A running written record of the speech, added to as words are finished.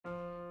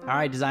All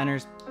right,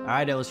 designers. All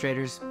right,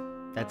 illustrators.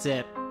 That's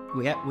it.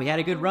 We had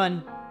a good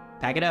run.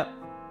 Pack it up.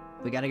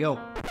 We gotta go.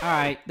 All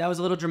right, that was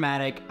a little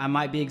dramatic. I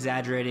might be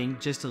exaggerating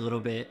just a little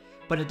bit,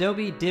 but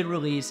Adobe did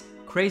release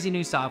crazy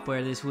new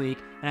software this week,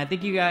 and I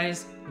think you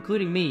guys,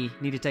 including me,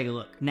 need to take a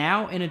look.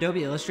 Now in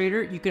Adobe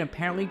Illustrator, you can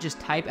apparently just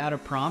type out a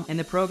prompt and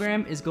the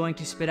program is going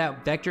to spit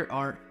out vector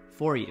art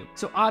for you.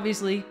 So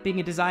obviously, being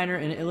a designer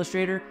and an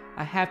illustrator,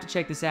 I have to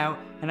check this out,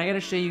 and I gotta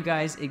show you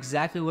guys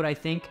exactly what I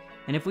think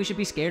and if we should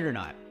be scared or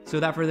not. So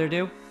without further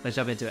ado, let's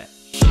jump into it.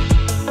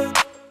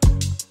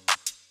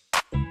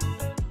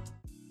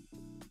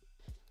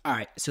 All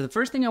right, so the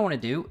first thing I want to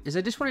do is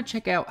I just want to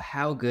check out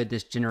how good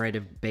this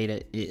generative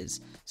beta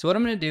is. So what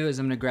I'm going to do is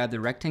I'm going to grab the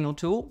rectangle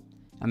tool,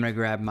 I'm going to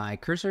grab my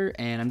cursor,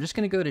 and I'm just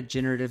going to go to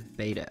generative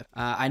beta.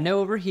 I know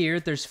over here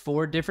there's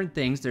 4 different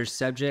things. There's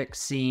subject,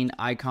 scene,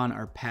 icon,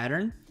 or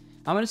pattern.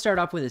 I'm going to start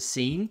off with a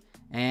scene,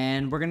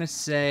 and we're going to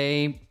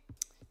say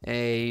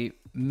a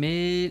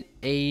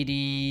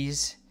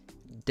mid-80s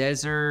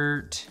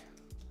desert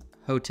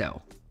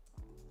hotel.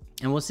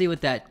 And we'll see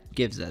what that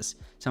gives us.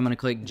 So I'm going to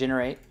click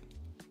generate.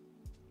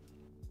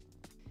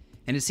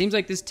 And it seems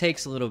like this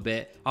takes a little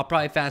bit. I'll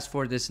probably fast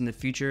forward this in the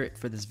future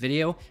for this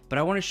video, but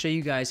I want to show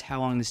you guys how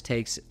long this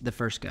takes the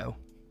first go.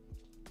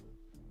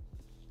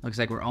 Looks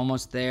like we're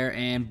almost there,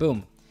 and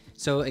boom.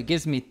 So it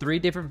gives me 3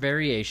 different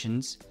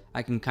variations.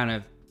 I can kind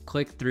of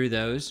click through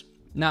those.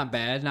 Not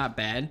bad, not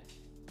bad.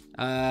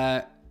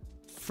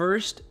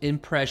 First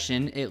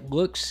impression, it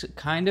looks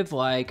kind of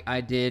like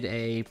I did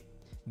a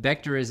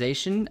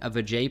vectorization of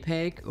a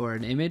JPEG or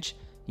an image.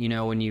 You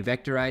know, when you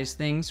vectorize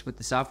things with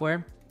the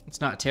software. It's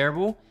not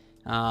terrible.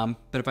 But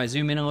if I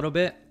zoom in a little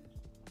bit,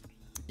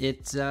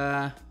 it's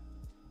just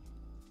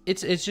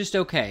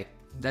okay.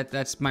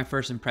 That's my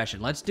first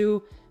impression. Let's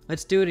do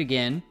it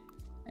again,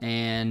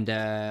 and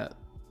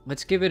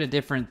let's give it a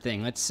different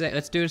thing.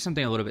 Let's do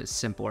something a little bit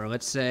simpler.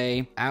 Let's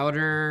say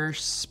outer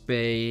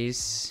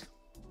space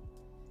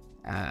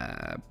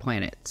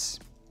planets.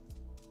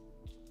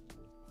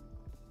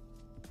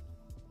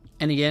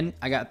 And again,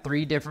 I got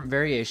 3 different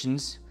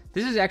variations.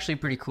 This is actually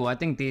pretty cool. I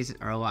think these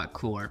are a lot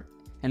cooler.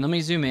 And let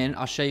me zoom in.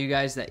 I'll show you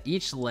guys that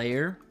each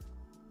layer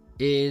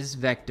is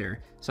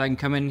vector. So I can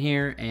come in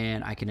here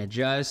and I can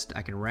adjust,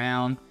 I can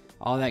round,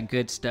 all that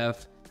good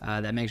stuff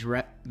that makes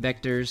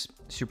vectors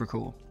super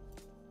cool.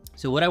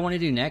 So what I want to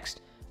do next,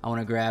 I want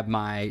to grab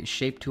my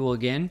shape tool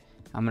again.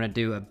 I'm going to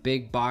do a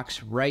big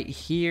box right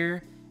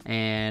here.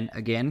 And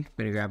again, I'm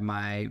going to grab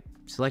my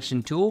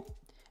selection tool,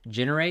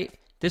 generate.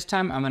 This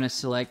time I'm going to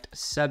select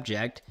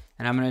subject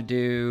and I'm going to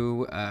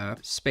do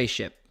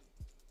spaceship.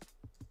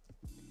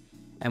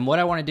 And what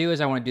I want to do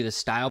is I want to do the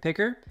style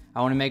picker.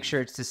 I want to make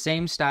sure it's the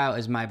same style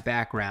as my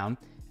background.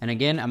 And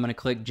again, I'm going to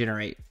click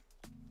generate.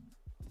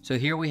 So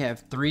here we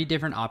have 3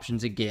 different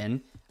options again.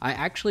 I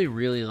actually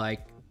really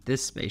like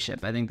this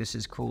spaceship. I think this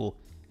is cool.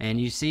 And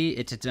you see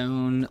it's its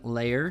own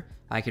layer.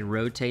 I can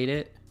rotate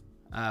it,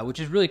 which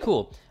is really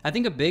cool. I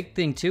think a big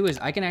thing too is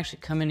I can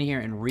actually come in here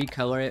and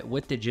recolor it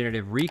with the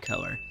generative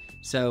recolor.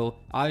 So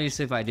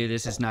obviously if I do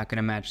this, it's not going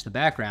to match the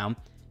background.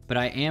 But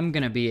I am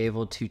going to be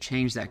able to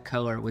change that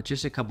color with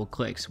just a couple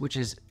clicks, which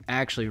is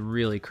actually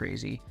really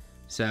crazy.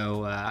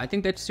 So I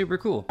think that's super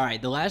cool. All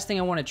right, the last thing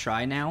I want to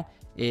try now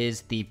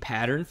is the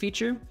pattern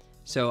feature.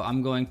 So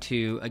I'm going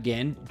to,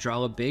 again,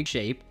 draw a big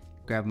shape,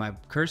 grab my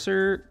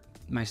cursor,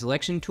 my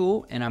selection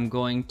tool, and I'm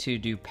going to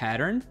do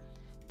pattern.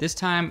 This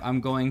time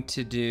I'm going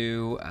to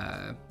do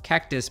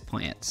cactus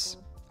plants.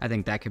 I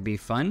think that could be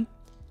fun.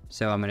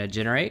 So I'm going to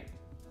generate.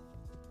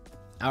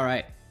 All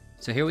right,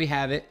 so here we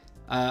have it.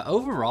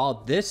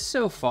 Overall, this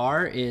so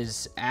far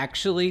is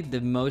actually the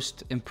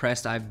most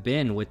impressed I've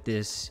been with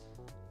this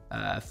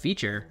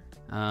feature.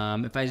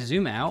 If I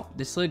zoom out,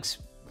 this looks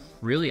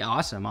really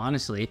awesome,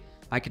 honestly.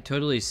 I could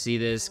totally see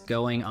this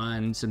going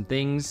on some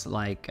things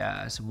like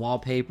some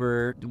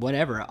wallpaper,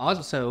 whatever.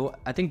 Also,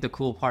 I think the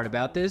cool part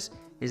about this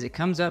is it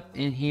comes up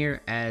in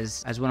here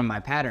as one of my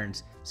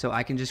patterns. So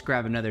I can just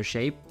grab another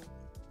shape.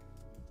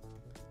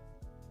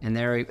 And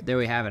there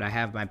we have it. I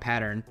have my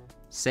pattern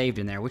saved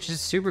in there, which is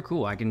super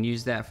cool. I can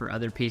use that for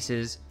other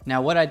pieces. Now,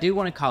 what I do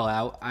want to call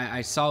out,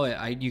 I saw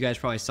it, you guys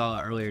probably saw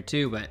it earlier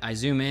too, but I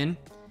zoom in.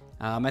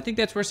 I think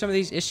that's where some of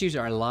these issues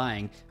are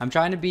lying. I'm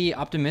trying to be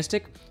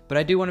optimistic, but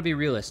I do want to be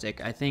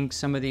realistic. I think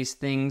some of these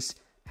things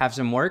have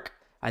some work.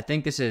 I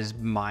think this is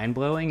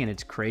mind-blowing and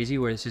it's crazy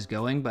where this is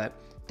going, but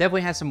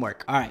definitely has some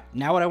work. All right,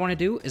 now what I want to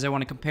do is I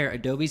want to compare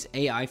Adobe's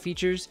AI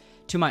features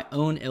to my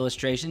own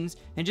illustrations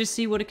and just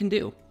see what it can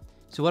do.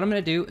 So what I'm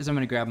going to do is I'm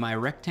going to grab my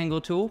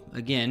rectangle tool.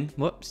 Again,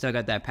 whoops, still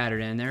got that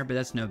pattern in there, but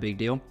that's no big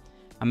deal.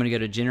 I'm going to go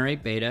to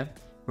generate beta.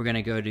 We're going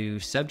to go to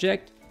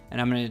subject, and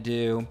I'm going to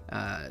do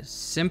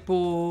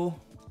simple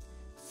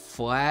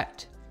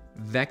flat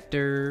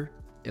vector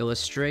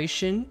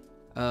illustration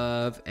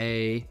of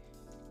a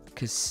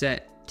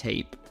cassette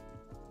tape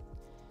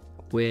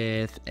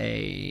with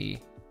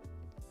a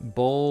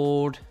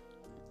bold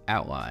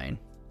outline.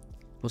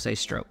 We'll say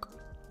stroke.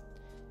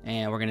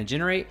 And we're going to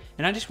generate,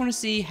 and I just want to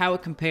see how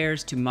it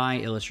compares to my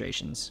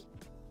illustrations.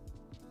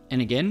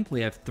 And again,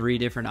 we have 3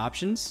 different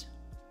options.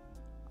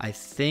 I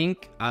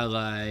think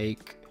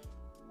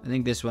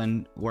this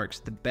one works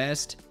the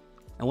best.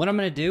 And what I'm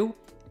gonna do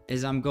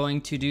is I'm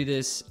going to do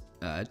this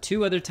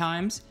 2 other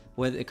times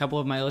with a couple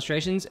of my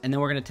illustrations, and then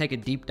we're gonna take a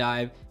deep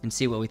dive and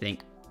see what we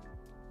think.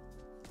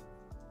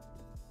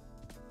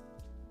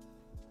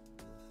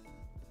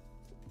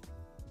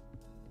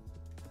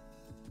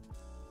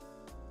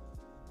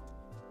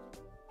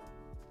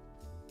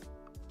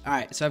 All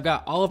right, so I've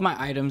got all of my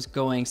items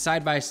going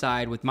side by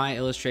side with my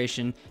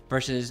illustration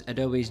versus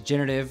Adobe's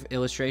generative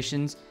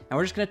illustrations, and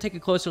we're just gonna take a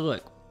closer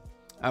look.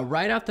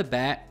 Right off the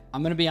bat,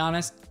 I'm gonna be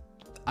honest,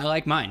 I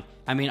like mine.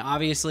 I mean,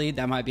 obviously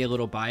that might be a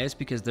little biased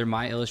because they're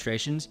my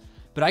illustrations,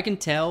 but I can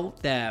tell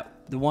that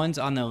the ones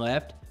on the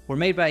left were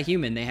made by a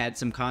human. They had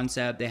some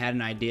concept, they had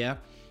an idea,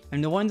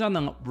 and the ones on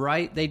the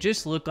right, they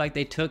just look like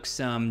they took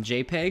some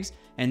JPEGs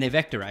and they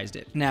vectorized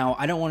it. Now,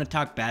 I don't want to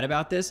talk bad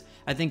about this.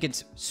 I think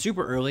it's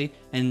super early,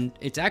 and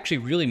it's actually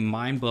really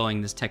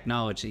mind-blowing, this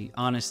technology,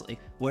 honestly.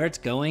 Where it's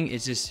going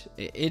is just,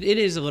 it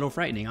is a little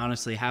frightening,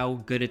 honestly, how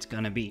good it's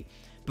gonna be.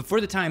 But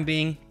for the time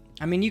being,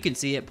 I mean, you can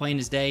see it plain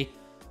as day.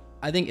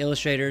 I think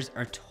illustrators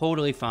are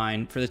totally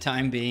fine for the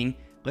time being.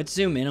 Let's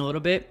zoom in a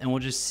little bit and we'll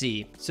just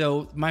see.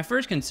 So my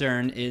first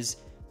concern is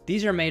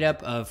these are made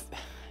up of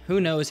who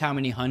knows how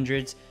many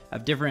hundreds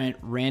of different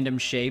random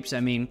shapes. I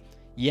mean,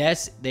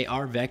 yes, they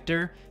are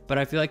vector, but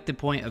I feel like the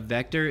point of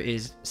vector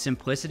is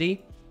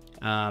simplicity.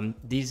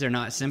 These are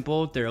not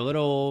simple. They're a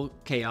little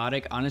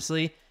chaotic,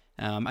 honestly.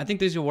 I think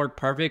these will work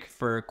perfect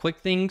for quick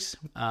things,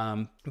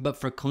 but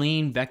for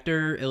clean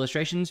vector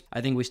illustrations,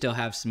 I think we still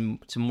have some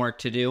work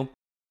to do.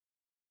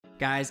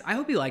 Guys, I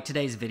hope you liked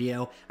today's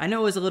video. I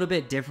know it was a little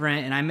bit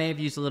different and I may have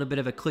used a little bit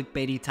of a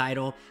clickbaity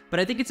title, but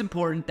I think it's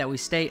important that we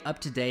stay up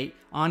to date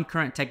on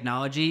current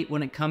technology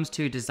when it comes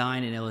to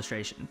design and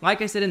illustration.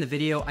 Like I said in the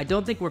video, I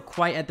don't think we're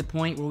quite at the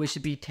point where we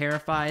should be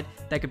terrified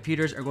that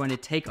computers are going to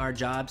take our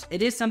jobs.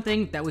 It is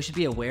something that we should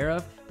be aware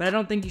of, but I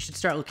don't think you should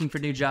start looking for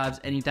new jobs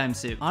anytime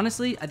soon.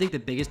 Honestly, I think the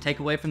biggest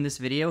takeaway from this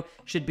video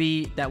should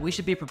be that we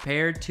should be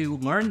prepared to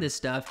learn this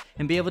stuff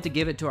and be able to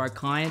give it to our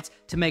clients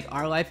to make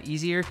our life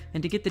easier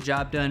and to get the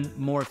job done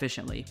more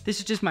efficiently. This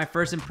is just my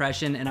first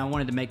impression and I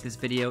wanted to make this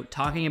video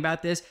talking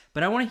about this,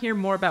 but I want to hear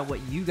more about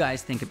what you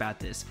guys think about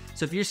this.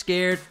 So if you're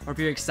scared or if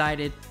you're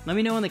excited, let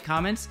me know in the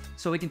comments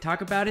so we can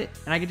talk about it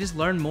and I can just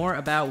learn more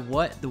about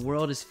what the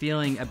world is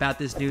feeling about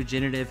this new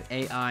generative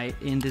AI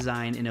in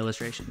design and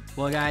illustration.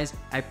 Well guys,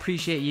 I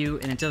appreciate you,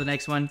 and until the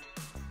next one,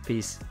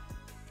 peace.